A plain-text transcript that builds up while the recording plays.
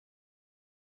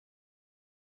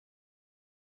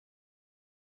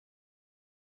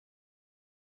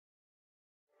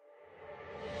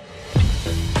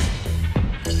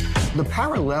The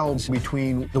parallels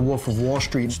between the Wolf of Wall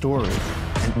Street story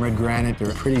and Red Granite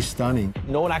are pretty stunning.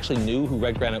 No one actually knew who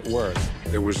Red Granite were.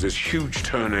 There was this huge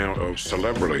turnout of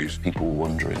celebrities. People were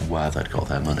wondering where they'd got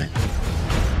their money.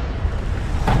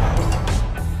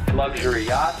 Luxury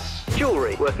yachts.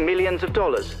 Jewelry worth millions of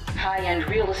dollars. High-end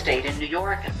real estate in New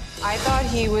York. I thought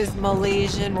he was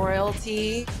Malaysian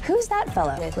royalty. Who's that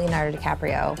fellow with Leonardo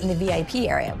DiCaprio in the VIP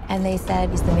area? And they said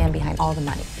he's the man behind all the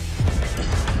money.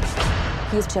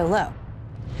 He's Joe Low.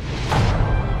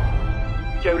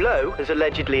 Joe Low has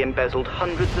allegedly embezzled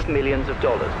hundreds of millions of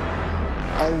dollars.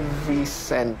 Every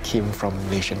cent came from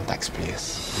Malaysian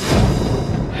taxpayers.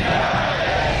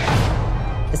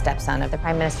 The stepson of the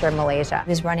Prime Minister of Malaysia,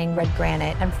 who's running Red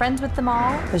Granite and friends with them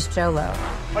all, was Joe Low.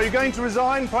 Are you going to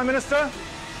resign, Prime Minister?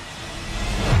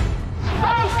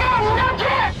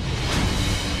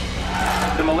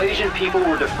 The Malaysian people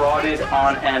were defrauded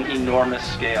on an enormous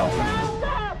scale.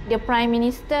 The Prime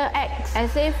Minister acts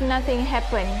as if nothing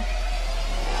happened.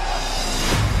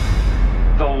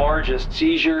 The largest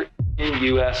seizure in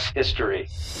U.S. history.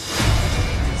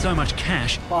 So much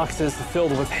cash. Boxes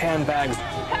filled with handbags.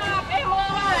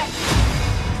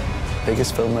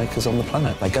 Biggest filmmakers on the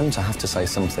planet. They're going to have to say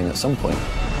something at some point.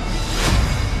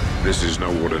 This is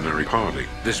no ordinary party.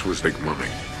 This was big money.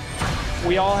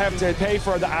 We all have to pay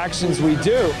for the actions we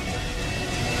do.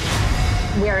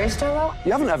 Where is Joe Low?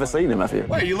 You haven't ever seen him, have you?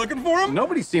 Wait, are you looking for him?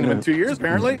 Nobody's seen him in 2 years,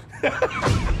 apparently.